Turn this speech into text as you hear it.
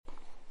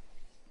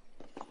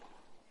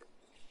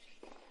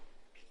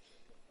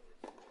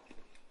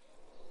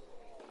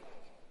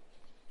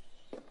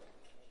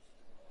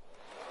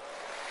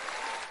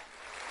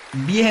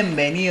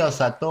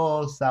Bienvenidos a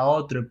todos a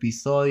otro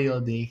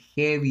episodio de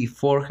Heavy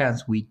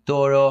Forehands with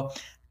Toro.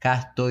 Acá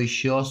estoy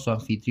yo, su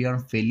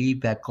anfitrión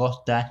Felipe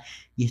Acosta,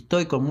 y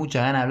estoy con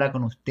muchas ganas de hablar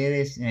con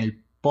ustedes en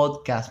el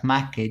podcast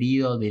más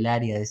querido del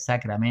área de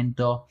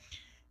Sacramento.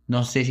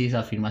 No sé si esa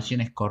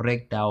afirmación es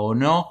correcta o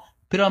no,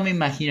 pero me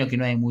imagino que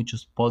no hay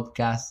muchos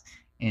podcasts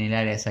en el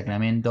área de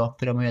Sacramento,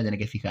 pero me voy a tener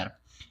que fijar.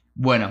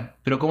 Bueno,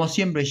 pero como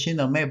siempre,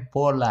 yéndome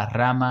por las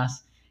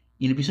ramas,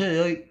 y en el episodio de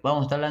hoy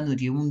vamos a estar hablando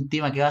de un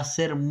tema que va a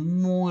ser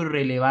muy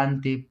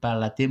relevante para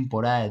la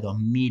temporada de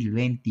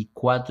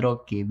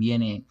 2024 que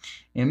viene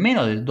en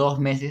menos de 2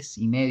 meses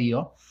y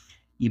medio.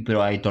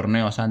 Pero hay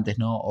torneos antes,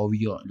 ¿no?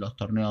 Obvio, los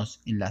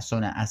torneos en la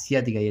zona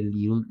asiática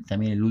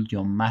también el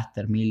último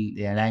Master 1000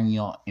 del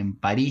año en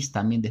París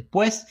también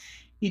después.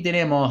 Y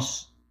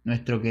tenemos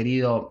nuestro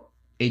querido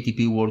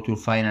ATP World Tour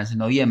Finals en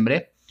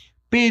noviembre.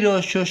 Pero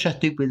yo ya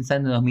estoy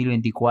pensando en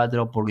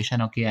 2024 porque ya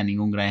no queda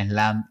ningún Grand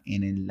Slam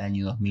en el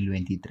año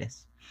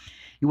 2023.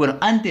 Y bueno,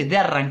 antes de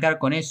arrancar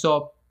con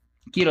eso,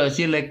 quiero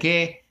decirle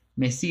que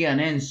me sigan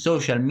en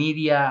social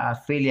media, a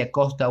Felia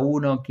Costa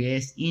 1, que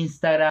es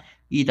Instagram,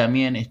 y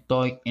también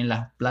estoy en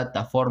las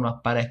plataformas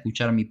para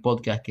escuchar mi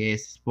podcast, que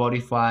es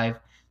Spotify,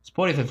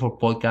 Spotify for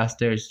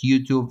Podcasters,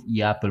 YouTube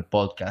y Apple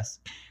Podcasts.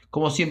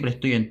 Como siempre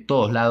estoy en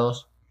todos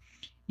lados.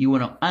 Y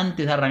bueno,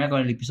 antes de arrancar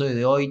con el episodio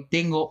de hoy,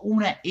 tengo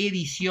una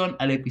edición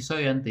al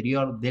episodio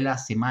anterior de la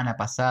semana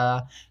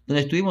pasada,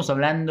 donde estuvimos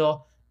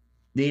hablando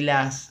de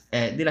las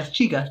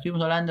chicas,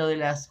 estuvimos hablando de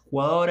las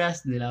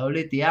jugadoras de la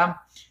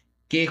WTA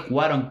que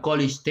jugaron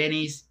college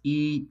tenis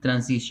y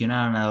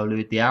transicionaron a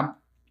WTA.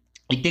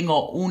 Y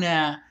tengo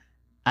una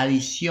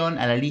adición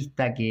a la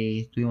lista que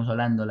estuvimos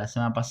hablando la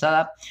semana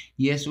pasada,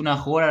 y es una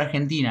jugadora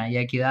argentina, y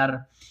hay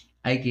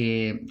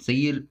que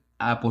seguir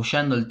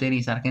apoyando el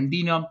tenis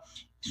argentino.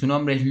 Su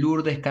nombre es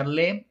Lourdes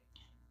Carlet,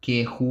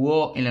 que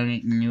jugó en la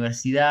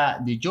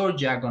Universidad de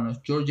Georgia con los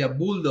Georgia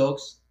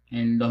Bulldogs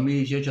en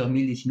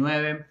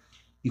 2018-2019,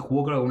 y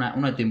jugó creo que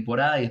una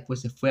temporada y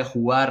después se fue a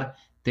jugar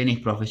tenis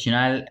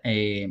profesional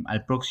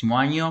al próximo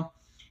año,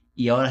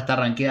 y ahora está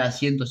rankeada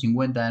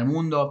 150 del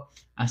mundo.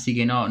 Así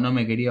que no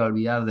me quería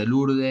olvidar de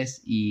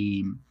Lourdes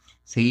y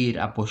seguir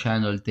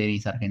apoyando el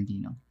tenis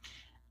argentino.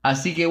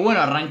 Así que bueno,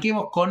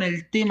 arranquemos con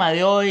el tema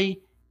de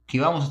hoy, que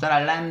vamos a estar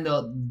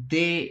hablando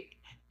de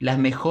los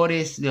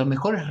mejores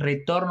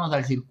retornos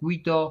al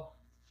circuito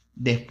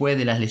después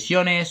de las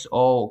lesiones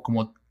o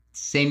como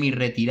semi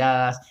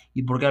retiradas.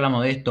 ¿Y por qué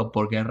hablamos de esto?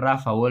 Porque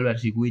Rafa vuelve al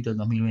circuito en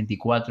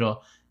 2024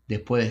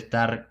 después de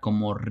estar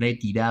como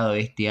retirado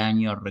este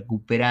año,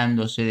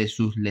 recuperándose de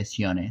sus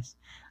lesiones.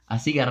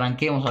 Así que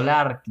arranquemos a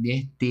hablar de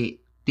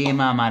este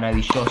tema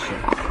maravilloso.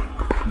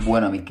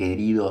 Bueno, mis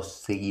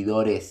queridos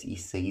seguidores y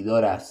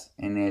seguidoras,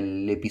 en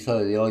el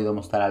episodio de hoy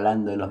vamos a estar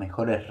hablando de los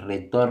mejores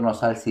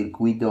retornos al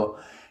circuito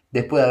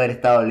después de haber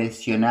estado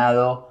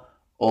lesionado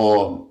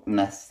o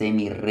una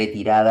semi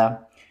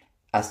retirada.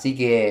 Así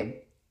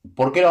que,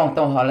 ¿por qué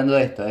estamos hablando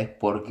de esto? Es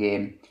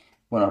porque,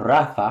 bueno,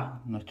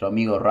 Rafa, nuestro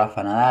amigo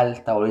Rafa Nadal,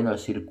 está volviendo al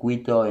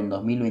circuito en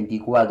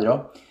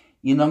 2024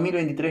 y en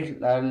 2023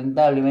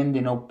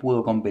 lamentablemente no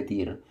pudo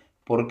competir.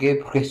 ¿Por qué?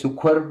 Porque su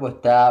cuerpo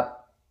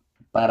está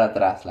para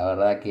atrás. La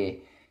verdad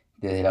que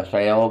desde el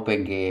Australia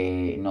Open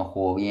que no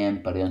jugó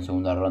bien, perdió en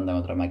segunda ronda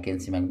contra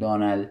Mackenzie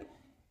McDonald.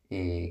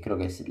 Creo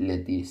que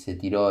se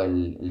tiró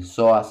el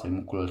psoas, el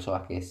músculo del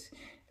psoas, que es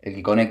el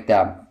que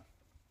conecta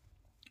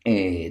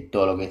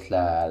todo lo que es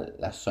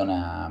la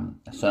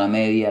zona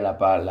media, la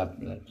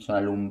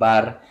zona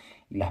lumbar,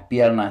 y las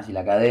piernas y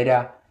la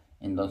cadera.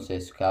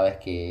 Entonces cada vez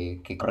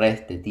que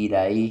corres te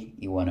tira ahí.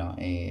 Y bueno,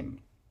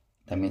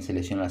 también se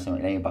lesionó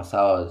el año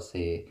pasado,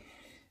 se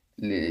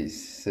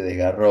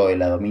desgarró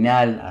el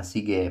abdominal,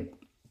 así que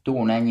tuvo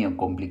un año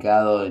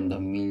complicado en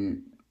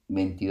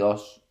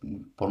 2022,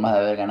 por más de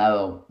haber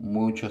ganado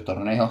muchos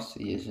torneos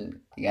y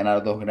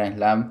ganar dos Grand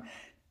Slam,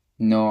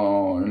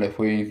 no le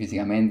fue bien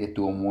físicamente,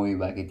 estuvo muy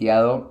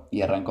baqueteado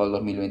y arrancó el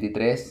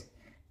 2023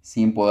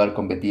 sin poder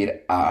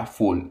competir a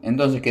full.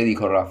 Entonces, ¿qué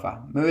dijo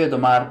Rafa? Me voy a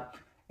tomar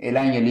el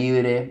año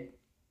libre,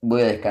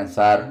 voy a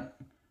descansar,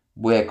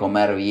 voy a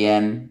comer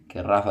bien,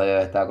 que Rafa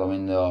debe estar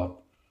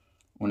comiendo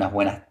unas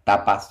buenas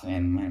tapas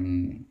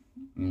en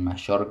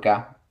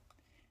Mallorca.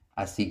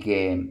 Así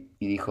que,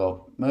 y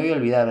dijo, me voy a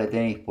olvidar de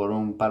tenis por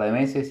un par de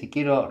meses y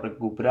quiero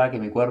recuperar que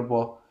mi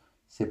cuerpo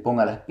se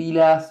ponga las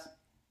pilas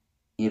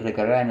y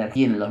recargar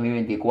energía. En el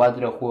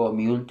 2024 juego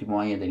mi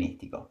último año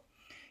tenístico.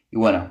 Y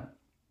bueno,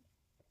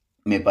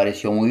 me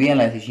pareció muy bien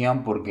la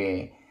decisión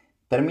porque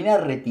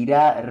terminar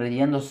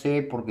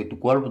retirándose porque tu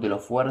cuerpo te lo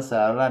fuerza,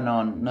 la verdad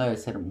no debe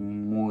ser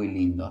muy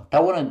lindo. Está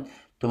bueno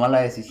tomar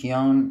la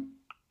decisión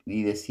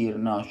y decir,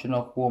 no, yo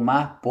no juego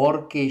más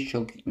porque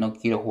yo no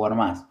quiero jugar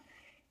más.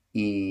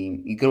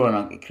 Y creo,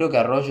 bueno, creo que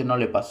a Roger no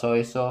le pasó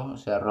eso. O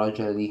sea,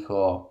 Roger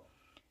dijo,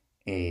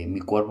 mi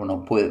cuerpo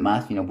no puede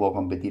más y no puedo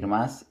competir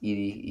más.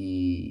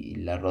 Y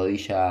la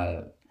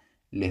rodilla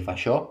le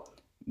falló.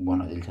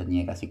 Bueno, él ya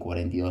tenía casi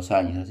 42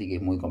 años, así que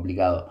es muy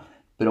complicado.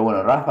 Pero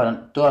bueno,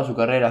 Rafa toda su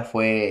carrera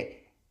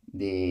fue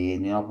de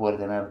no poder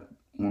tener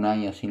un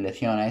año sin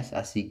lesiones,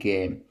 así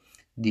que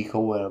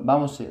dijo, bueno,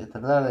 vamos a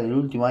tratar del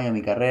último año de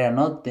mi carrera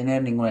no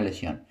tener ninguna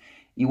lesión.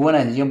 Y buena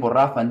decisión por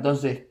Rafa,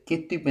 entonces, ¿qué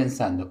estoy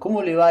pensando?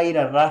 ¿Cómo le va a ir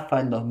a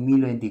Rafa en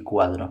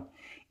 2024?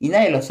 Y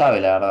nadie lo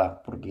sabe, la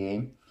verdad,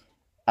 porque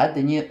ha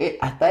tenido,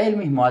 hasta él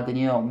mismo ha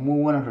tenido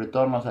muy buenos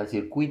retornos al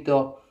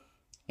circuito.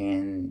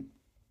 En,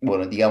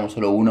 bueno, digamos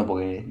solo uno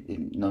porque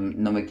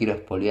no me quiero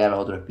spoilear los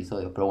otros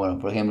episodios. Pero bueno,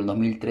 por ejemplo, en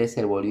 2013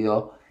 él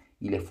volvió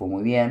y le fue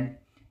muy bien.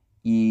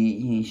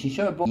 Y si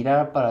yo me pongo a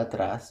mirar para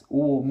atrás,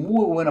 hubo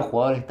muy buenos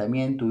jugadores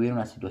también tuvieron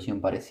una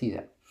situación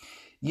parecida.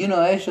 Y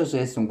uno de ellos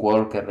es un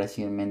jugador que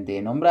recientemente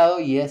he nombrado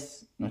y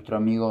es nuestro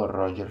amigo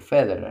Roger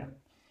Federer.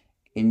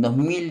 En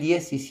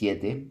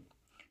 2017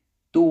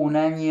 tuvo un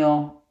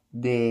año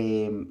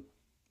de...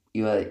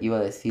 Iba a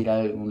decir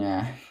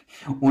alguna,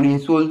 un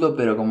insulto,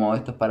 pero como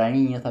esto es para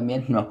niños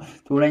también, no.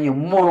 Tuvo un año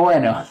muy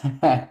bueno.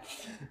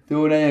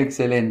 Tuvo un año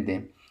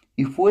excelente.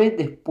 Y fue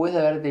después de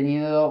haber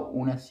tenido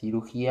una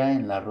cirugía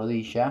en la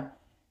rodilla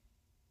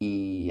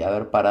y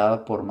haber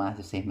parado por más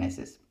de 6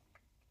 meses.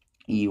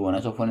 Y bueno,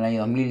 eso fue en el año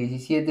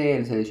 2017,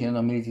 él se lesionó en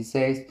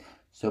 2016,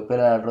 se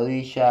opera la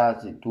rodilla,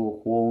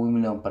 jugó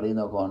Wimbledon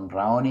perdiendo con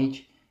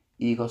Raonic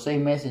y dijo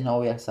 6 meses no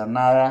voy a hacer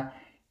nada.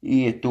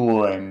 Y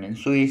estuvo en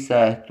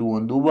Suiza, estuvo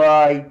en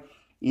Dubai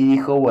y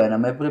dijo, bueno,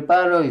 me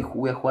preparo y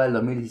voy a jugar el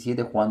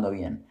 2017 jugando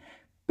bien.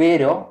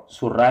 Pero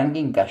su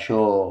ranking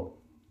cayó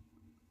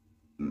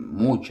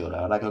mucho,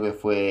 la verdad creo que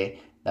fue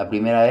la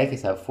primera vez que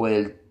se fue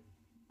del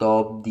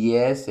top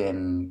 10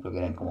 en, creo que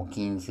eran como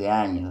 15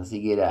 años,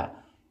 así que era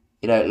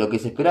lo que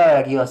se esperaba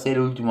era que iba a ser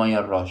el último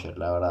año de Roger,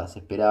 la verdad, se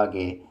esperaba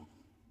que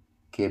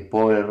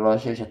pobre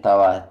Roger ya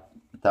estaba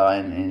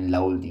en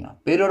la última.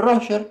 Pero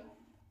Roger,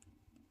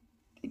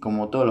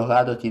 como todos los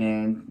gatos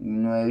tienen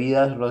 9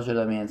 vidas, Roger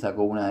también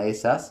sacó una de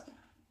esas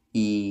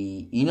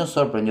y nos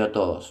sorprendió a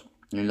todos.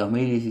 En el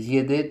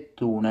 2017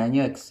 tuvo un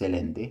año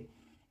excelente.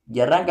 Y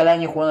arranca el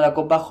año jugando la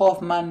Copa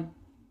Hoffman,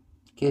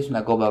 que es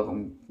una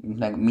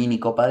mini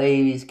Copa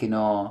Davis que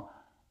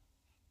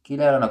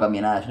la verdad no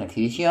cambia nada, es una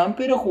exhibición,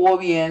 pero jugó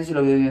bien, se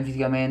lo vio bien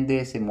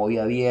físicamente, se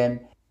movía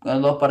bien. Ganó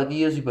 2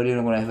 partidos y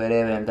perdieron con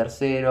Zverev en el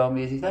tercero.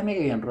 Me decís, mira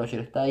que bien, Roger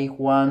está ahí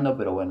jugando,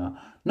 pero bueno,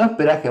 no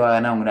esperás que va a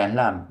ganar un Grand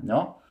Slam,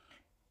 ¿no?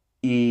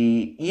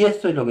 Y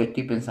esto es lo que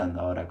estoy pensando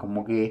ahora,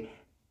 como que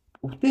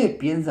ustedes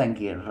piensan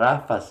que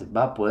Rafa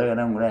va a poder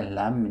ganar un Grand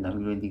Slam en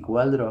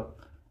 2024.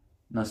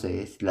 No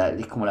sé, es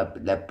como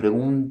la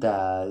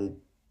pregunta de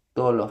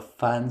todos los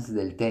fans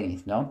del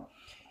tenis, ¿no?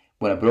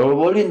 Bueno, pero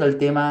volviendo al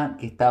tema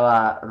que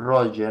estaba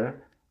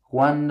Roger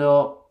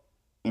jugando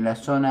en la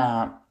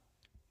zona,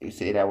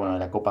 era bueno,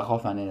 la Copa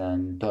Hoffman era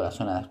en toda la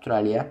zona de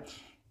Australia,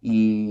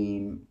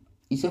 y,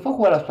 y se fue a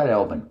jugar a la Australia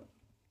Open.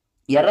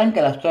 Y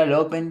arranca la Australia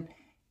Open,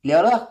 y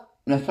la verdad,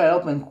 la Australia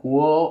Open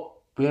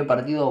jugó primer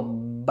partido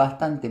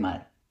bastante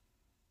mal,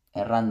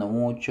 errando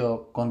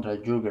mucho contra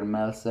Jürgen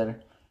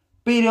Melzer,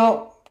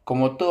 pero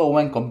como todo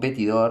buen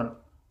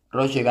competidor,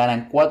 Roger gana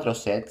en 4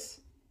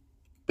 sets,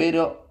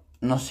 pero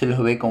no se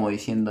lo ve como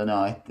diciendo,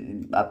 no,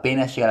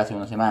 apenas llega la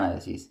segunda semana,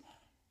 decís,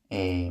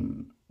 eh,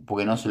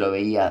 porque no se lo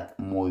veía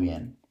muy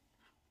bien.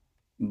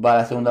 Va a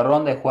la segunda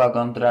ronda y juega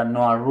contra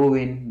Noah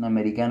Rubin, un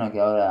americano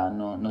que ahora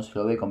no se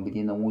lo ve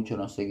compitiendo mucho,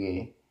 no sé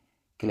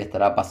qué le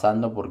estará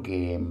pasando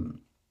porque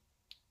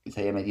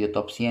se había metido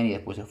top 100 y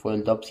después se fue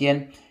del top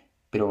 100,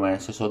 pero bueno,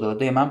 eso es otro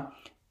tema.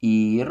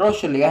 Y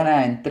Roger le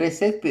gana en 3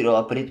 sets, pero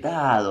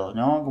apretado,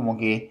 ¿no? Como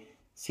que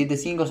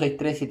 7-5,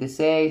 6-3,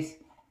 7-6,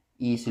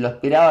 y se lo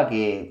esperaba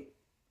que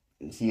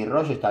si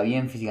Roger está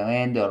bien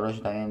físicamente o Roger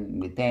está bien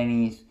de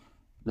tenis,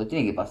 lo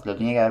tenía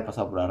que haber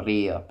pasado por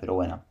arriba, pero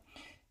bueno,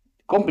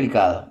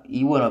 complicado.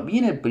 Y bueno,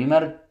 viene el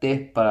primer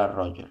test para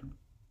Roger.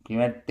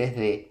 Primer test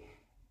de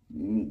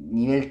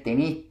nivel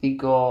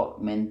tenístico,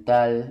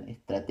 mental,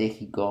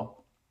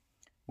 estratégico.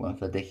 Bueno,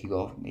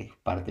 estratégico es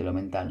parte de lo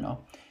mental,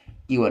 ¿no?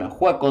 Y bueno,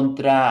 juega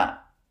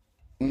contra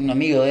un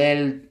amigo de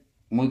él,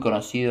 muy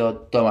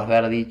conocido, Thomas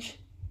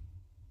Berdych.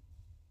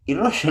 Y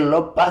Roger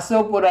lo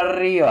pasó por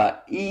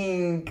arriba.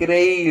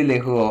 Increíble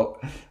juego.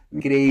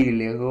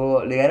 Increíble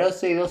juego. Le ganó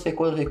 6-2,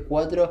 6-4,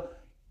 6-4.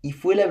 Y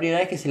fue la primera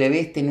vez que se le ve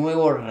este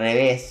nuevo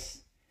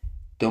revés.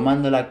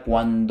 Tomándola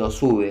cuando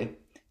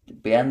sube.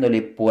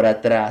 Pegándole por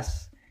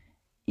atrás.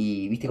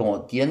 Y viste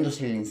como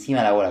tirándose encima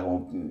de la bola.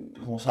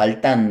 Como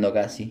saltando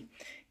casi.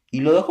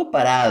 Y lo dejó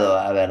parado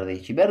a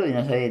Verdi. Y Verdi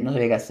no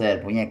sabía qué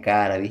hacer. Ponía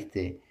cara,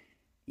 viste.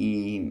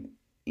 Y,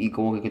 y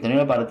como que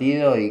terminó el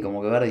partido y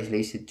como que Verdi le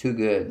dice too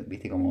good,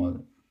 viste,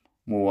 como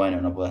muy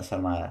bueno, no puede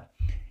hacer nada.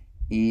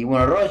 Y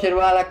bueno, Roger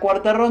va a la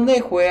cuarta ronda y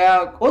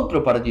juega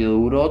otro partido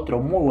duro, otro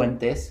muy buen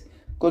test,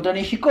 contra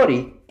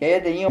Nishikori, que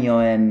había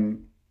tenido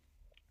en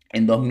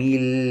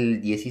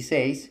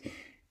 2016.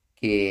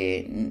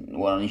 Que,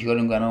 bueno,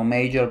 Nishikori nunca ganó un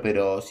Major,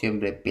 pero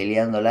siempre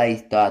peleándola y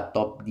estaba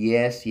top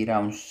 10 y era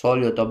un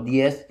sólido top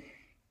 10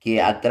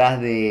 que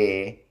atrás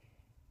de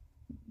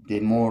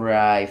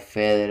Murray,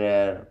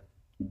 Federer,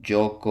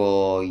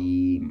 Djoko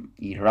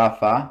y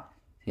Rafa,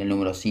 el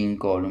número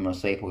 5 o el número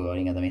 6 porque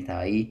Baringa también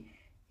estaba ahí.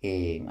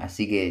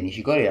 Así que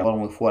Nishikori era un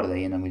jugador muy fuerte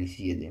ahí en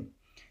 2017.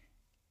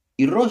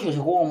 Y Roger se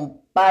jugó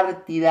un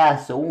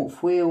partidazo,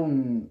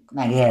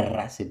 una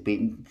guerra, se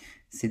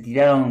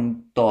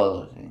tiraron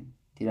todos. Hay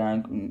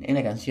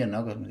una canción,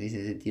 ¿no? Que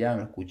dice, se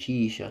tiraron los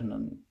cuchillos.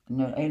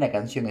 Hay una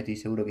canción que estoy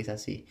seguro que es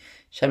así.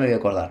 Ya me voy a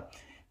acordar.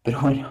 Pero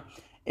bueno,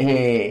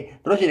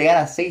 Roger le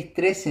gana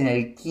 6-3 en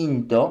el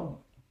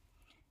quinto.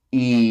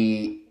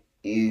 Y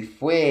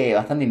fue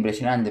bastante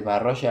impresionante para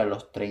Roger a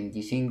los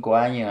 35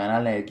 años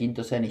ganarle en el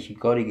quinto set a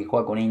Nishikori, que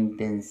juega con una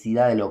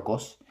intensidad de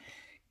locos,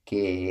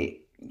 que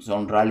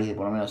son rallies de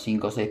por lo menos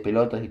 5 o 6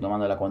 pelotas y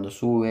tomándola cuando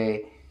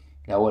sube,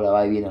 la bola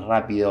va y viene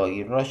rápido.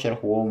 Y Roger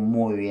jugó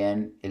muy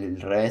bien, el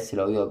revés se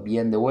lo vio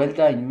bien de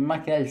vuelta, y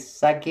más que nada el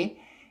saque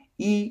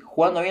y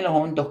jugando bien los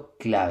momentos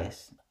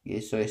claves. Y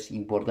eso es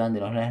importante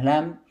en los Grand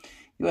Slam.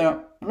 Y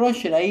bueno,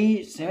 Roger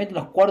ahí se mete en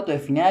los cuartos de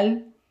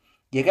final.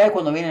 Y acá es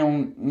cuando viene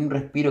un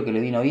respiro que le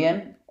vino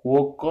bien.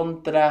 Jugó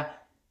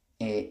contra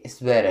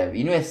Zverev.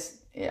 Y no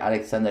es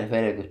Alexander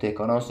Zverev que ustedes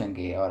conocen,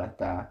 que ahora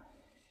está,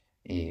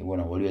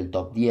 bueno, volvió el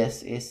top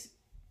 10. Es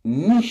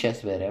Misha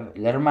Zverev,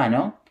 el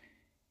hermano,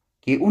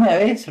 que una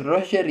vez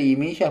Roger y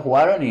Misha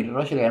jugaron y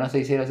Roger le ganó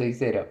 6-0,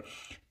 6-0.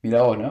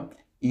 Mira vos, ¿no?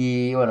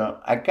 Y bueno,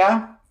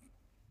 acá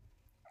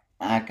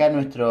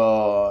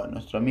nuestro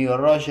amigo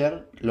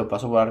Roger lo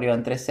pasó por arriba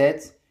en 3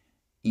 sets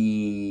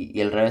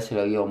y el revés se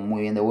lo vio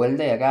muy bien de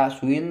vuelta. Y acá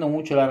subiendo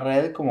mucho la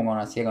red, como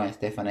conocía con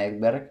Stefan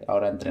Edberg,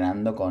 ahora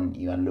entrenando con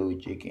Ivan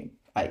Lucic, que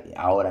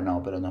ahora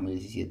no, pero en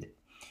 2017.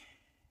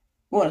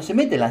 Bueno, se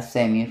mete en las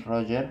semis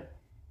Roger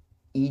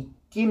y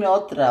tiene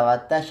otra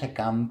batalla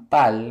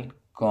campal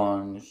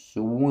con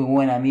su muy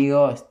buen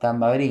amigo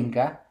Stan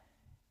Wawrinka.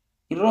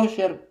 Y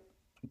Roger,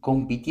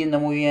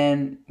 compitiendo muy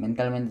bien,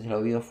 mentalmente se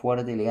lo vio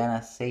fuerte y le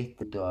gana 6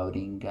 a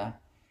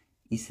Wawrinka.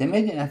 Y se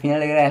mete en la final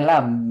de Grand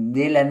Slam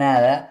de la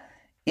nada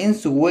en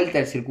su vuelta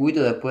al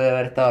circuito después de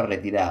haber estado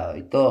retirado.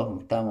 Y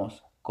todos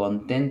estamos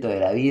contentos de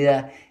la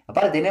vida.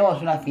 Aparte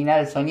tenemos una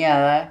final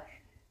soñada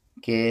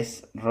que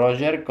es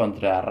Roger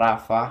contra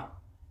Rafa.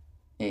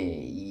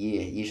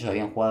 Y ellos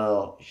habían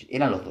jugado,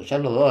 eran los dos, ya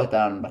los dos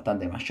estaban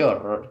bastante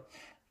mayor.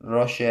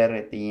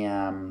 Roger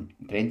tenía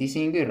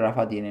 35 y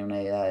Rafa tiene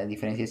una edad de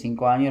diferencia de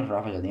 5 años,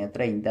 Rafa ya tenía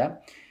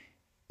 30.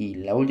 Y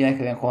la última vez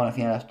que habían jugado en la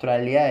final de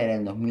Australia era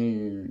en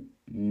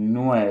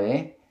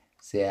 2009,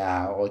 o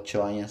sea,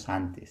 8 años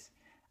antes.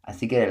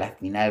 Así que era la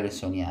final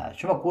soñada.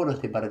 Yo me acuerdo de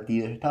este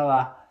partido, lo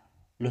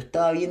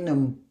estaba viendo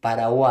en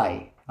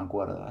Paraguay, me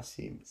acuerdo,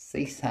 hace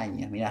 6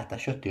 años. Mirá, hasta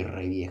yo estoy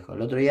re viejo.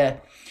 El otro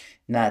día,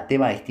 nada,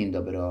 tema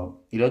distinto,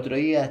 pero el otro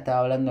día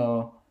estaba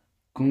hablando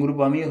con un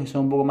grupo de amigos que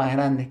son un poco más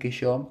grandes que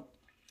yo.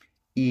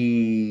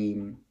 Y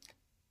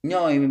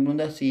no, y me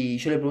pregunta si,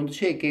 yo le pregunto,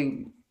 che,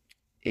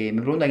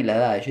 me preguntan la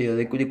edad, yo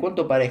digo, ¿de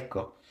cuánto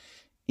parezco?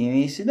 Y me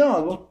dice,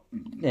 no, vos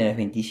tenés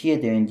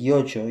 27,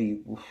 28,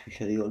 y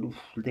yo digo,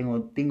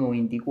 tengo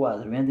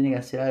 24, me voy a tener que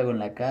hacer algo en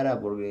la cara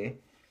porque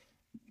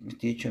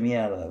estoy hecho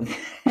mierda.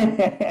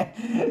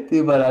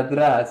 Estoy para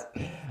atrás.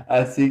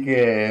 Así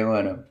que,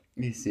 bueno,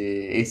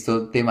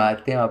 eso tema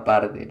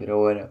aparte, pero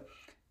bueno.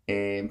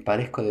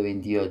 Parezco de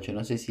 28,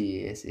 no sé si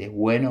es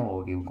bueno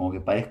o que como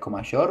que parezco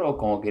mayor o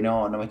como que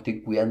no me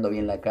estoy cuidando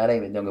bien la cara y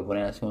me tengo que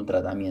poner a hacer un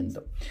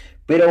tratamiento.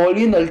 Pero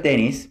volviendo al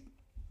tenis,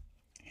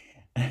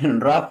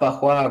 Rafa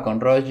jugaba con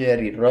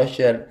Roger y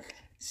Roger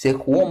se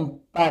jugó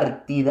un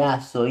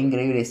partidazo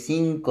increíble,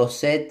 5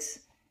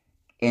 sets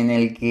en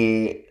el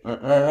que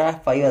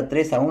Rafa iba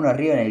 3-1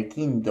 arriba en el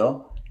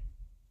quinto.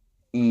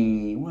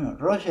 Y bueno,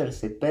 Roger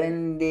se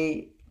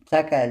prende,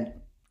 saca el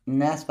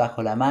NAS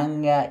bajo la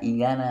manga y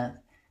gana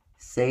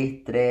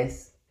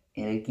 6-3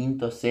 en el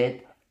quinto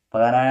set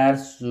para ganar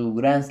su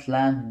Grand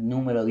Slam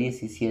número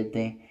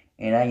 17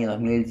 en el año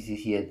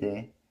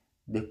 2017,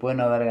 después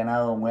de no haber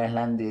ganado un Grand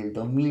Slam del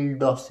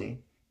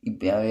 2012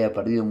 y había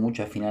perdido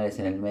muchas finales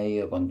en el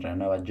medio contra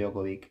Novak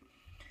Djokovic.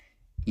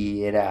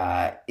 Y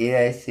era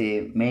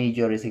ese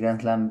Major, ese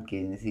Grand Slam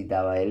que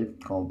necesitaba él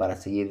como para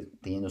seguir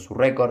teniendo su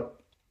récord.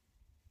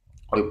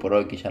 Hoy por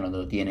hoy que ya no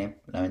lo tiene,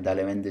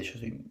 lamentablemente.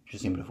 Yo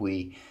siempre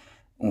fui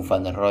un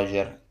fan de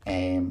Roger.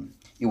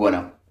 Y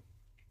bueno,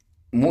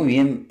 muy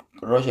bien,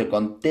 Roger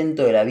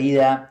contento de la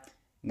vida,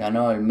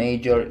 ganó el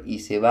Major y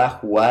se va a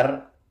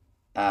jugar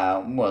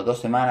bueno,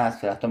 2 semanas,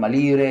 se las toma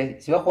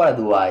libres, se va a jugar a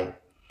Dubai,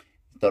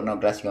 torneo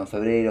clásico en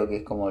febrero, que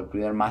es como el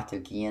primer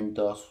Master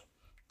 500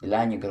 del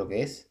año creo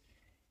que es.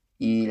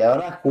 Y la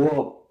verdad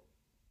jugó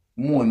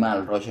muy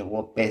mal Roger,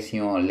 jugó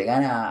pésimo, le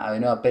gana a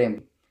Benoit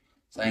Pérez.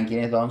 ¿Saben quién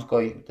es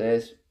Donskoy?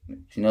 Ustedes,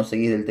 si no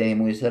seguís del tenis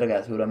muy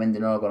cerca,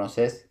 seguramente no lo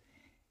conoces.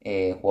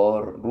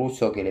 Jugador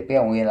ruso que le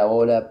pega muy bien la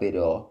bola,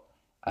 pero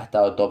ha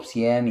estado top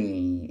 100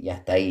 y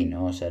hasta ahí,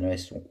 ¿no? O sea, no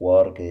es un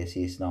jugador que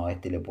decís, no,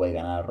 este le puede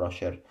ganar a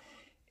Roger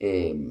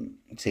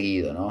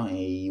seguido, ¿no?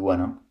 Y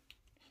bueno,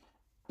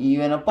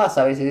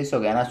 pasa a veces eso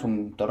que ganás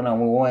un torneo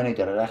muy bueno y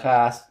te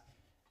relajás.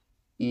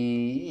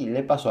 Y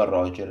le pasó a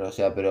Roger, o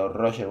sea, pero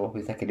Roger, vos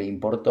pensás que le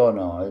importó,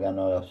 no, él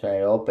ganó el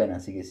Australian Open,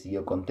 así que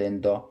siguió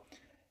contento.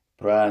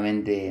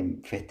 Probablemente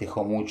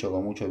festejó mucho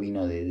con mucho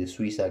vino de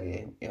Suiza,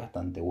 que es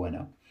bastante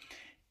bueno.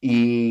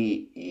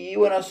 Y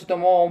bueno, se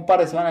tomó un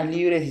par de semanas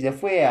libres y se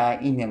fue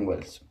a Indian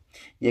Wells.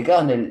 Y acá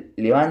donde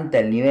levanta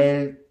el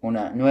nivel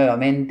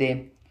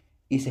nuevamente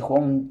y se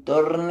juega un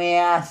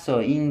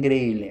torneazo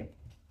increíble.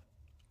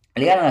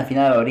 Le ganan al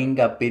final a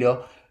Brinca,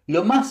 pero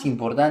lo más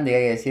importante que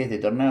hay que decir de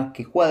este torneo es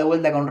que juega de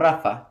vuelta con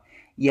Rafa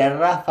y a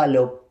Rafa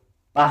lo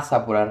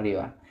pasa por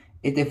arriba.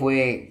 Este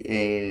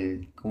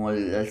fue como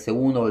el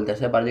segundo o el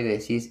tercer partido que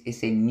decís,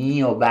 ese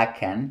neo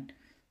backhand,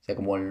 o sea,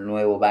 como el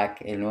nuevo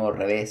back, el nuevo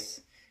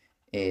revés,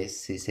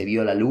 se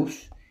vio la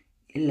luz.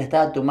 Él la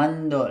estaba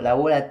tomando la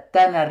bola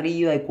tan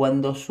arriba y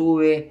cuando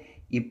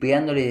sube y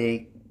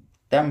pegándole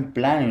tan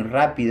plano y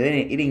rápido,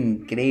 era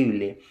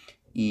increíble.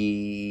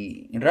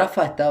 Y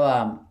Rafa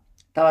estaba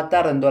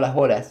tarde en todas las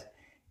bolas.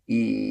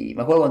 Y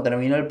me acuerdo cuando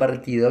terminó el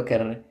partido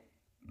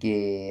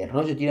que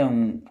Roger tira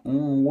un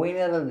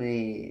winner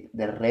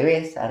de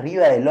revés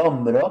arriba del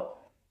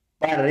hombro.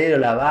 Parrero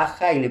la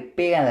baja y le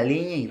pega en la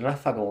línea y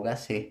Rafa como que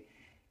hace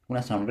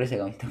una sonrisa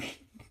como diciendo,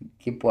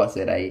 ¿qué puedo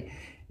hacer ahí?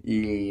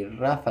 Y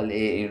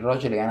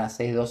Roger le gana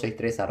 6-2,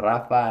 6-3 a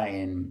Rafa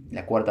en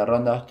la cuarta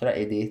ronda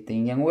de este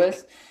Indian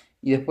Wells.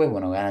 Y después,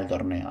 bueno, gana el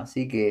torneo.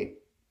 Así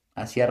que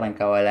así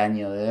arrancaba el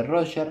año de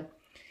Roger.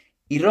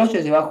 Y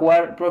Roger se va a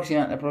jugar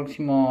la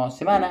próxima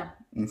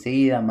semana,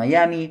 enseguida en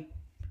Miami.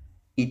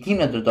 Y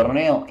tiene otro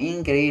torneo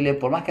increíble.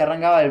 Por más que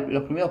arrancaba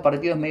los primeros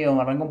partidos medio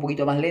arrancó un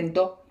poquito más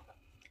lento.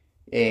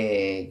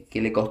 Que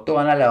le costó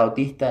ganar a la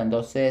Bautista en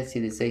 2 sets,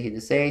 7-6,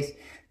 7-6.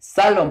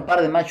 Salva un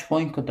par de match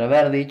points contra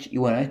Verdich. Y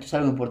bueno, esto es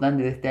algo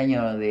importante de este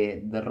año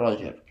de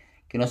Roger.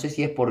 Que no sé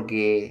si es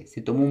porque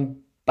se tomó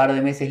un par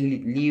de meses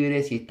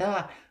libres y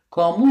estaba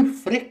como muy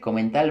fresco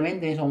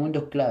mentalmente en esos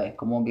momentos claves.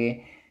 Como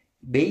que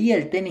veía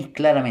el tenis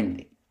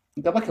claramente.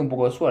 Y capaz que un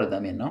poco de suerte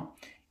también, ¿no?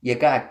 Y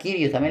acá a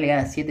Kyrgios también le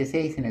gana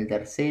 7-6 en el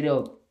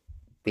tercero,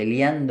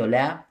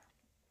 peleándola.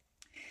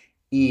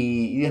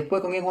 Y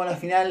después con quién juega la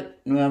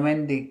final,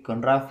 nuevamente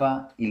con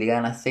Rafa y le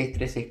gana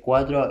 6-3,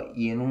 6-4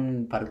 y en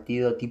un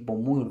partido tipo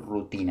muy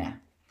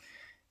rutina.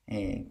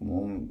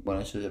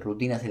 Bueno, eso de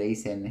rutina se le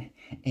dice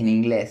en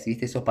inglés,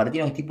 ¿viste? Esos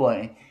partidos tipo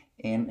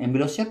en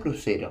velocidad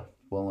crucero,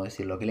 podemos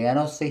decirlo, que le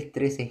ganó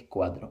 6-3,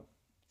 6-4.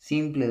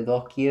 Simple,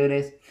 dos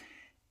quiebres.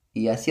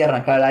 Y así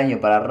arrancaba el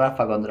año para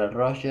Rafa contra el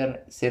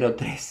Roger,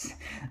 0-3.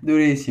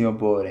 Durísimo,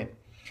 pobre.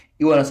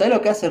 Y bueno, ¿sabes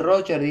lo que hace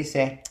Roger?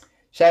 Dice,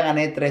 ya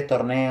gané 3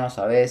 torneos,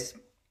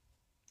 ¿sabes?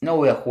 No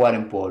voy a jugar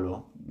en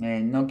polvo.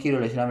 No quiero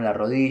lesionarme la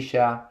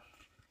rodilla.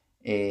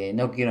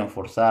 No quiero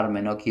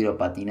enforzarme. No quiero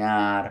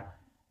patinar.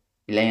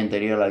 El año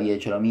anterior lo había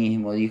hecho lo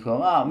mismo. Dijo,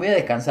 voy a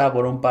descansar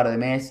por un par de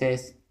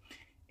meses.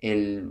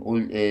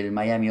 El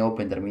Miami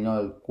Open terminó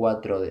el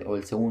 4 o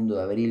el segundo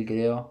de abril,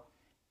 creo.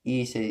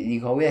 Y se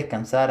dijo, voy a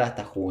descansar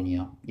hasta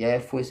junio. Y ahí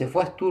se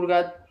fue a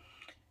Stuttgart.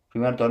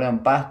 Primer torneo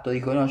en Pasto.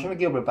 Dijo, no, yo me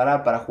quiero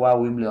preparar para jugar a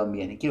Wimbledon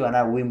bien. Y quiero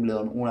ganar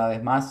Wimbledon una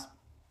vez más.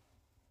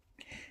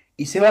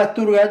 Y se va a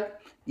Stuttgart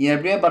y en el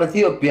primer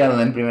partido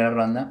pierde en primera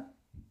ronda.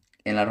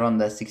 En la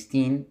ronda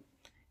 16,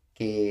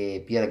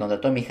 que pierde contra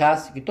Tommy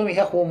Haas. Que Tommy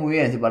Haas jugó muy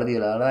bien ese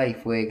partido, la verdad, y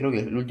fue creo que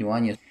el último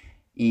año.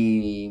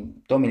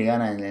 Y Tommy le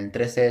gana en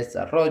 3 sets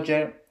a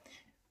Roger.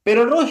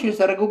 Pero Roger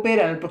se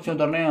recupera en el próximo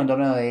torneo, en el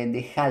torneo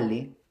de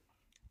Halle,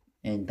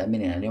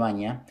 también en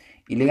Alemania.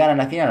 Y le gana en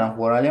la final a un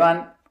jugador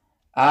alemán,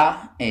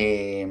 a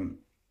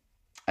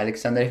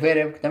Alexander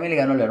Zverev, que también le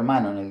ganó el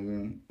hermano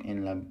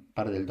en la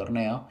parte del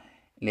torneo.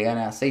 Le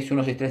gana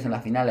 6-1, 6-3 en la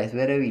final a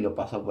Zverev y lo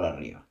pasó por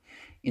arriba.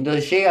 Y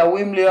entonces llega a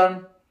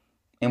Wimbledon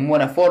en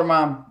buena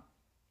forma,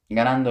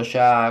 ganando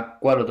ya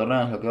 4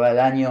 torneos lo que va del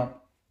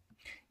año.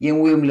 Y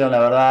en Wimbledon la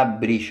verdad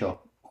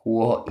brilló.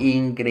 Jugó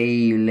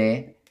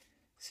increíble.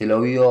 Se lo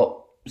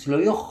vio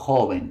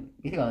joven.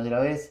 ¿Viste? Cuando te la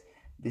ves,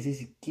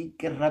 decís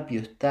qué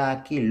rápido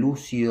está, qué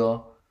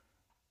lúcido.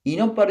 Y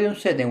no perdió un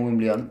set en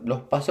Wimbledon.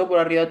 Los pasó por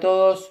arriba a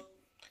todos.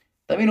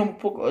 También un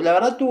poco, la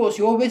verdad tuvo,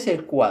 si vos ves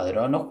el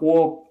cuadro, no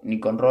jugó ni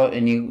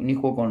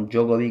jugó con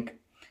Djokovic,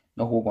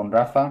 no jugó con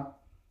Rafa,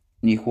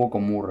 ni jugó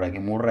con Murray, que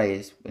Murray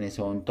es en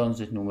ese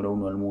entonces número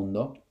 1 del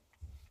mundo.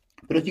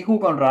 Pero sí jugó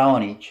con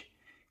Raonic,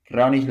 que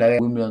Raonic la ve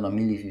en Wimbledon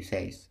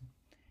 2016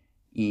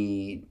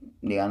 y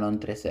le ganó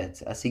en 3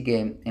 sets. Así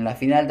que en la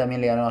final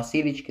también le ganó a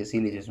Silic, que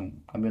Silic es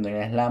un campeón de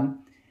Grand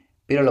Slam,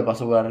 pero lo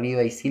pasó por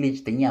arriba y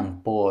Silic tenía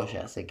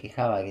ampollas, se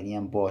quejaba que tenía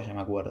ampollas, me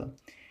acuerdo.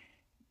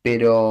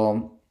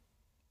 Pero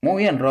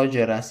muy bien,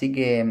 Roger, así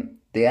que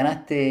te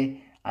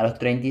ganaste a los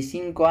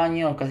 35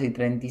 años, casi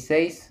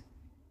 36,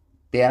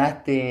 te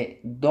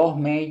ganaste 2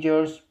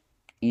 majors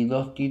y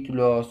 2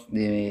 títulos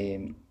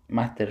de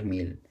Masters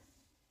 1000.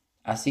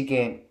 Así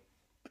que,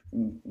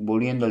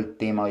 volviendo al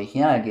tema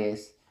original, que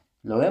es,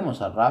 lo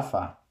vemos a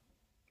Rafa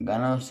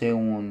ganándose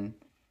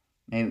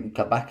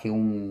capaz que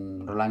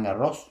un Roland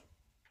Garros.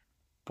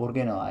 ¿Por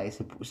qué no? Ahí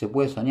se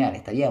puede soñar,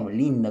 estaría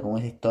linda como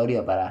esa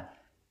historia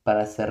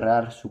para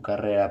cerrar su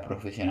carrera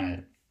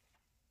profesional.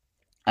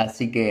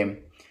 Así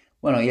que,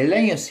 bueno, y el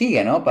año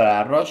sigue, ¿no?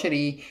 Para Roger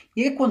y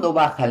es cuando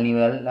baja el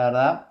nivel, la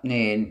verdad.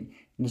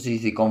 No sé si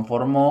se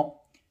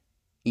conformó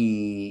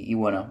y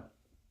bueno.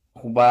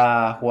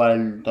 va a jugar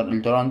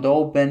el Toronto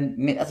Open,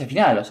 hace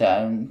final, o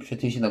sea, yo estoy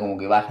diciendo como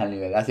que baja el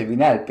nivel, hace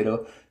final,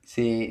 pero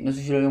no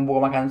sé si lo veo un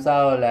poco más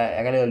cansado,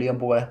 acá le dolía un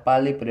poco la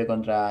espalda y perdió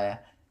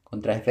contra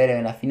Zverev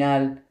en la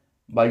final,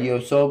 va al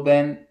US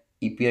Open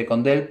y pierde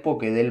con Delpo,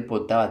 que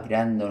Delpo estaba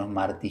tirando unos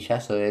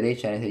martillazos de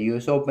derecha en ese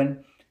US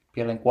Open,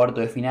 pierde en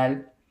cuarto de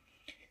final.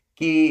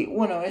 Que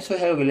bueno, eso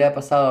es algo que le ha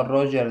pasado a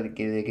Roger de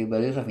que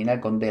perdió esa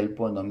final con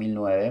Delpo en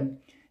 2009.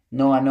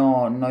 No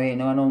ganó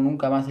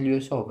nunca más el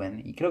US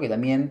Open. Y creo que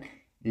también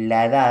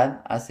la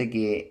edad hace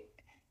que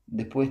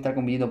después de estar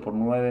compitiendo por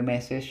 9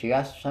 meses,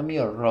 llegás ya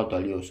medio roto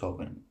al US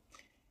Open.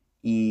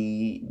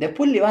 Y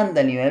después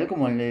levanta el nivel,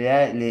 como le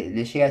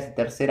llega ese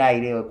tercer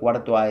aire o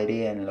cuarto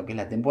aire en lo que es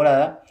la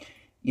temporada.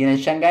 Y en el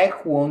Shanghai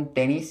jugó un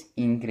tenis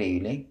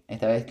increíble.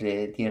 Esta vez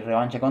le tiene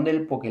revancha con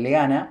Delpo, que le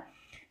gana.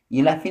 Y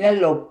en la final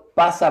lo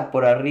pasa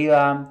por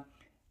arriba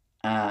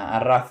a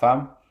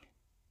Rafa.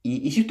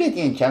 Y si ustedes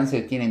tienen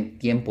chance, tienen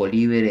tiempo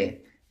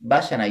libre,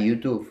 vayan a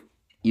YouTube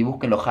y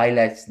busquen los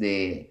highlights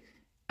de...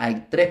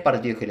 Hay tres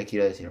partidos que les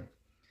quiero decir.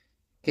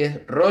 Que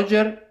es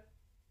Roger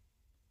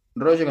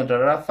contra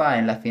Rafa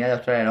en la final de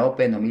Australian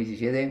Open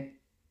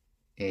 2017.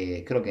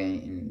 Creo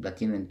que la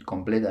tienen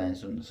completa,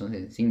 son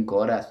 5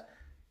 horas.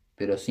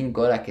 Pero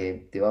 5 horas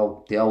que te va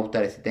a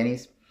gustar ese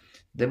tenis.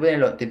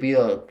 Después te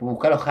pido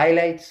buscar los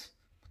highlights.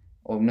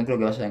 O no creo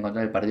que vayas a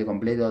encontrar el partido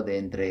completo de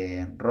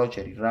entre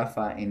Roger y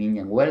Rafa en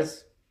Indian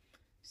Wells,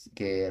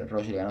 que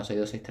Roger ganó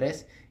 6-2,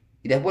 6-3.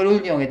 Y después el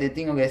último que te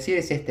tengo que decir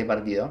es este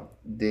partido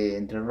de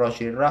entre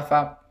Roger y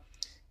Rafa,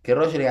 que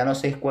Roger le ganó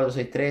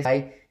 6-4,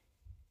 6-3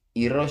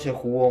 y Roger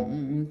jugó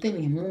un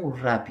tenis muy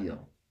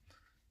rápido,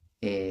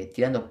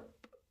 tirando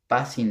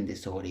passing de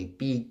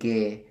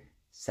sobrepique,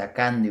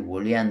 sacando y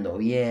voleando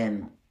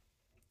bien.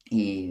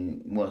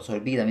 Y bueno,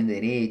 sobrepique también de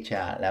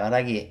derecha. La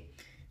verdad que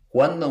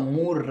jugando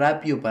muy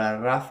rápido para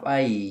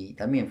Rafa y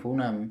también fue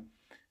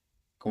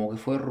como que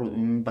fue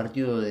un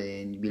partido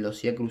de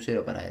velocidad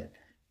crucero para él.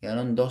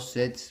 Ganó en 2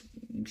 sets,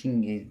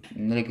 sin que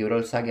no le quebró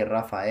el saque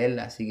Rafa a él,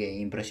 así que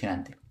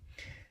impresionante.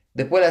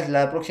 Después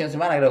la próxima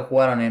semana creo que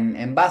jugaron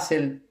en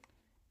Basel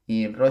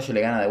y Roger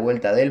le gana de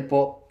vuelta a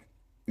Delpo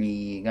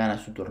y gana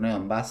su torneo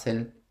en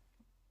Basel.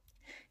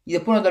 Y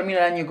después no termina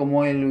el año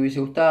como él le hubiese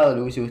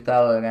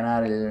gustado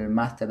ganar el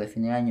Master de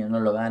fin de año, no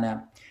lo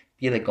gana,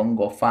 pierde con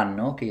Goffin,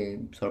 ¿no? Que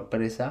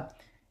sorpresa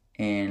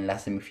en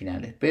las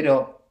semifinales.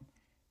 Pero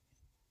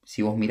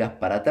si vos mirás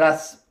para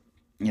atrás,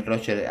 y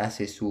Roger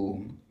hace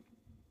su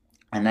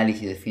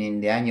análisis de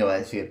fin de año, va a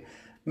decir,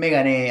 me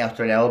gané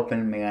Australia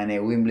Open, me gané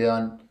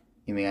Wimbledon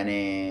y me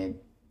gané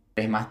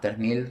 3 Masters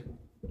 1000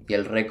 y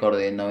el récord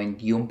de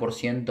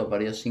 91%,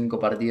 perdió 5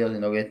 partidos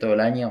en lo que es todo el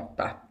año.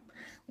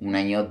 Un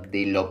año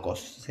de locos,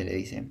 se le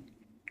dice.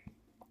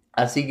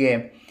 Así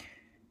que,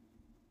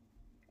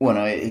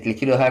 bueno, les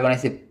quiero dejar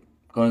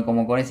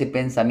como con ese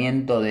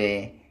pensamiento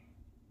de,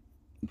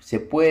 ¿se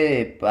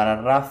puede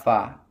para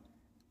Rafa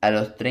a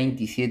los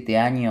 37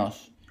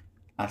 años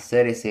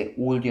hacer ese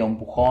último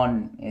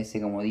empujón,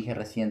 ese como dije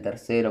recién,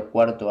 tercero,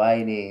 cuarto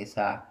aire,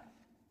 esa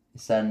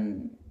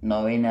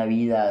novena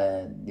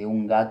vida de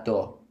un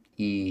gato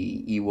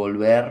y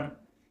volver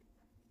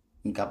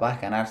y capaz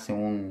ganarse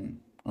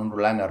un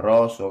Roland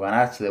Garros o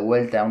ganarse de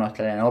vuelta a un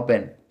Australian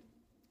Open?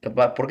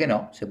 Capaz, ¿por qué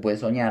no? Se puede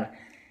soñar.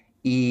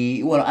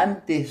 Y bueno,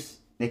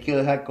 antes les quiero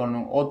dejar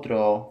con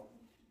otro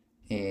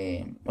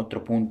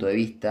punto de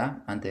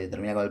vista, antes de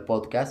terminar con el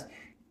podcast,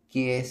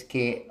 que es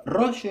que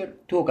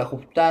Roger tuvo que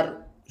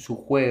ajustar su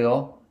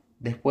juego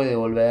después de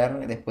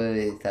volver, después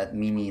de esta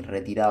mini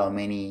retirado,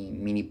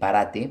 mini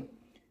parate.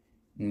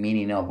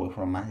 Mini no, porque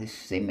fueron más de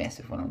 6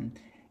 meses.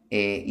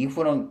 Y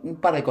fueron un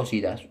par de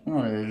cositas.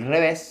 Uno, el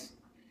revés,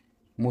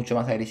 mucho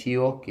más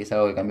agresivo, que es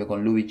algo que cambió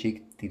con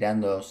Lubitschik,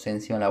 tirándose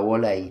encima de la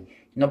bola y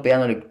no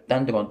pegándole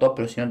tanto con top,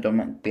 pero sino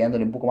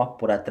pegándole un poco más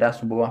por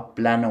atrás, un poco más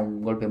plano,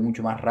 un golpe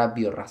mucho más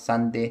rápido,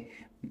 rasante,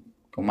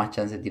 con más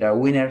chance de tirar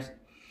winners.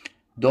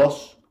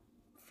 Dos,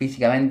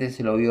 físicamente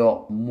se lo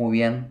vio muy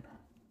bien,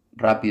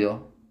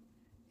 rápido,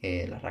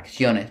 las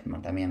reacciones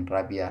también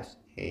rápidas,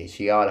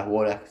 llegaba a las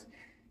bolas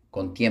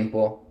con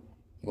tiempo,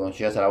 y cuando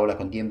llegas a las bolas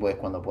con tiempo es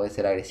cuando puedes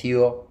ser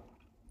agresivo.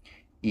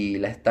 Y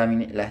la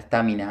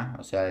estamina,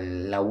 o sea,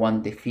 el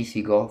aguante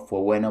físico fue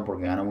bueno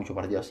porque ganó muchos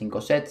partidos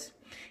 5 sets.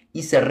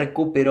 Y se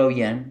recuperó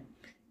bien.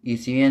 Y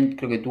si bien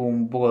creo que tuvo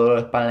un poco de dolor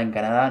de espalda en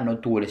Canadá, no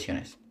tuvo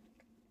lesiones.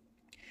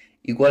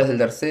 ¿Y cuál es el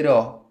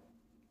tercero?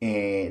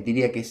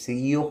 Diría que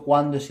siguió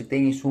jugando ese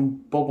tenis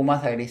un poco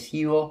más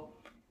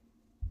agresivo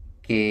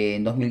que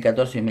en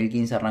 2014 y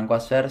 2015 arrancó a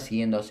hacer,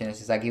 siguiendo haciendo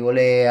ese saque y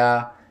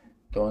volea,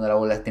 tomando las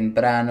bolas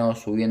temprano,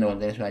 subiendo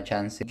cuando tenés una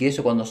chance. Que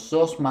eso cuando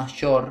sos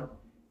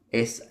mayor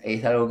es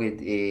algo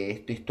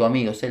que es tu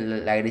amigo. O sea,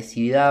 la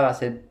agresividad va a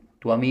ser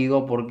tu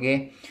amigo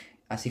porque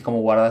así es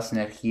como guardas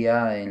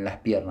energía en las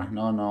piernas,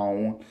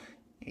 ¿no?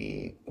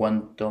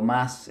 Cuanto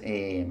más,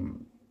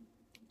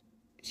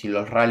 si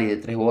los rallies de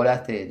 3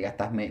 bolas te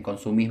gastas,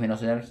 consumís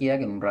menos energía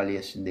que en un rally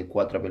de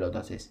 4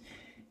 pelotas.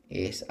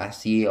 Es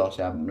así, o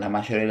sea, la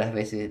mayoría de las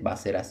veces va a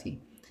ser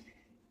así.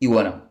 Y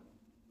bueno,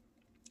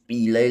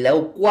 Y la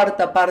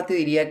cuarta parte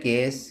diría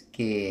que es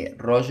que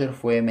Roger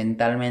fue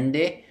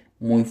mentalmente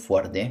muy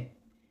fuerte.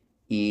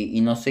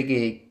 Y no sé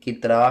qué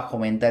trabajo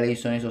mental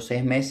hizo en esos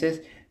 6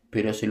 meses,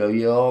 pero se lo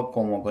vio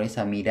como con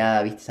esa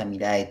mirada, ¿viste? Esa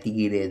mirada de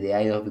tigre, de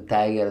Eye of the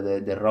Tiger,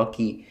 de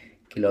Rocky,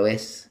 que lo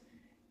ves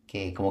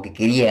que como que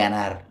quería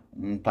ganar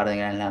un par de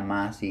Grand Slam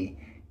más y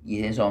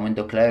en esos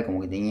momentos clave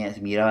como que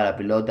miraba la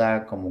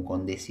pelota como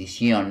con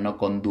decisión, no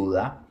con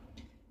duda.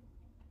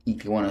 Y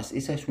que bueno,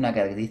 esa es una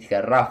característica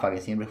de Rafa,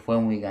 que siempre fue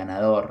muy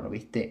ganador,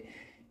 ¿viste?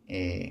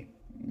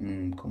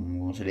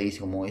 Como se le dice,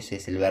 como ese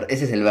es el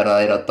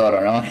verdadero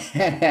toro, ¿no?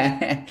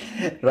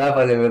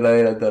 Rafa es el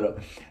verdadero toro.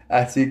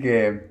 Así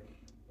que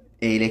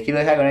les quiero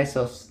dejar con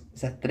esas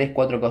 3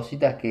 4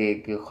 cositas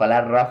que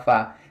ojalá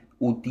Rafa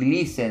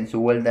utilice en su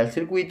vuelta al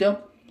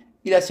circuito.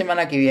 Y la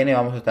semana que viene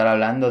vamos a estar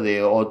hablando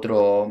de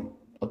otro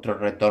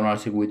retorno al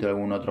circuito de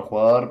algún otro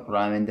jugador.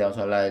 Probablemente vamos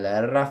a hablar de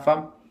la de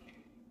Rafa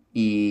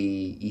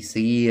y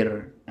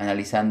seguir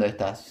analizando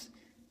estas.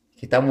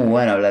 Que está muy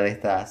bueno hablar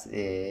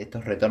de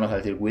estos retornos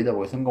al circuito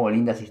porque son como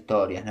lindas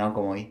historias, ¿no?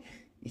 Como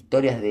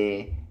historias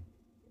de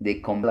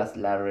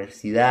combatir la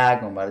adversidad,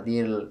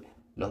 compartir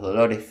los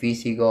dolores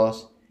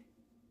físicos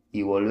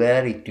y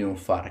volver y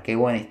triunfar. Qué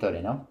buena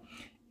historia, ¿no?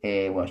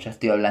 Bueno, ya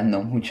estoy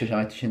hablando mucho, ya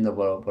me estoy yendo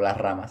por las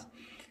ramas.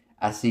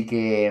 Así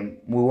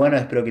que muy bueno,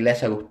 espero que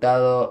les haya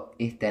gustado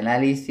este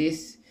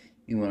análisis.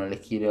 Y bueno,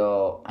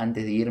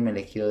 antes de irme,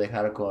 les quiero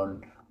dejar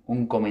con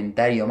un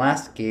comentario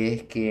más, que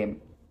es que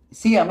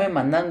síganme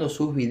mandando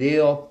sus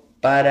videos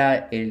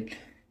para el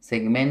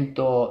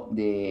segmento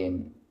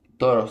de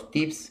todos los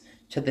tips.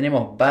 Ya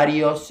tenemos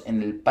varios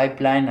en el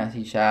pipeline,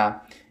 así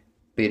ya,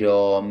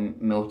 pero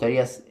me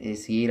gustaría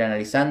seguir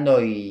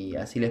analizando y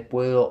así les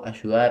puedo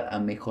ayudar a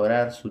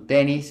mejorar su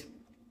tenis.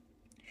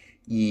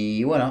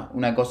 Y bueno,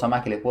 una cosa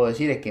más que les puedo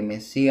decir es que me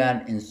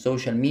sigan en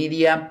social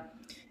media,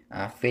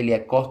 a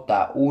Felia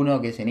Costa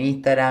 1 que es en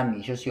Instagram,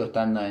 y yo sigo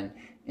estando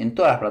en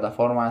todas las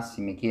plataformas.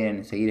 Si me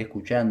quieren seguir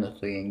escuchando,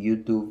 estoy en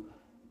YouTube,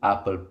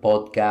 Apple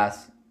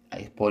Podcasts,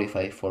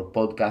 Spotify for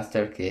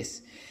Podcasters, que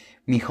es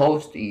mi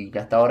host, y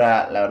hasta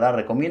ahora la verdad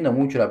recomiendo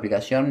mucho la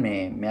aplicación,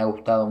 me ha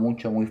gustado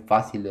mucho, muy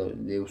fácil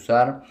de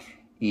usar,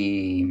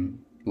 y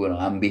bueno,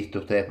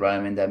 ustedes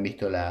probablemente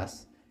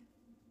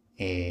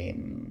eh,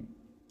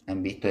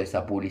 han visto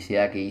esa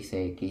publicidad que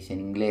hice en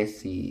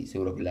inglés y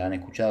seguro que la han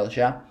escuchado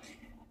ya.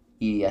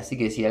 Y así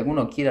que si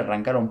alguno quiere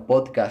arrancar un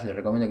podcast, les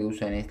recomiendo que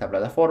usen esta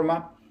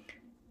plataforma.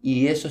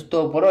 Y eso es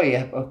todo por hoy.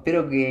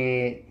 Espero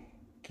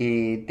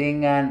que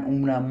tengan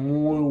una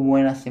muy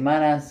buena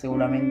semana.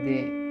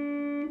 Seguramente.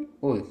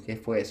 Uy, ¿qué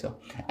fue eso?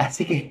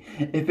 Así que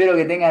espero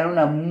que tengan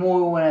una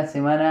muy buena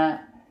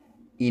semana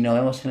y nos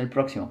vemos en el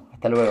próximo.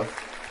 Hasta luego.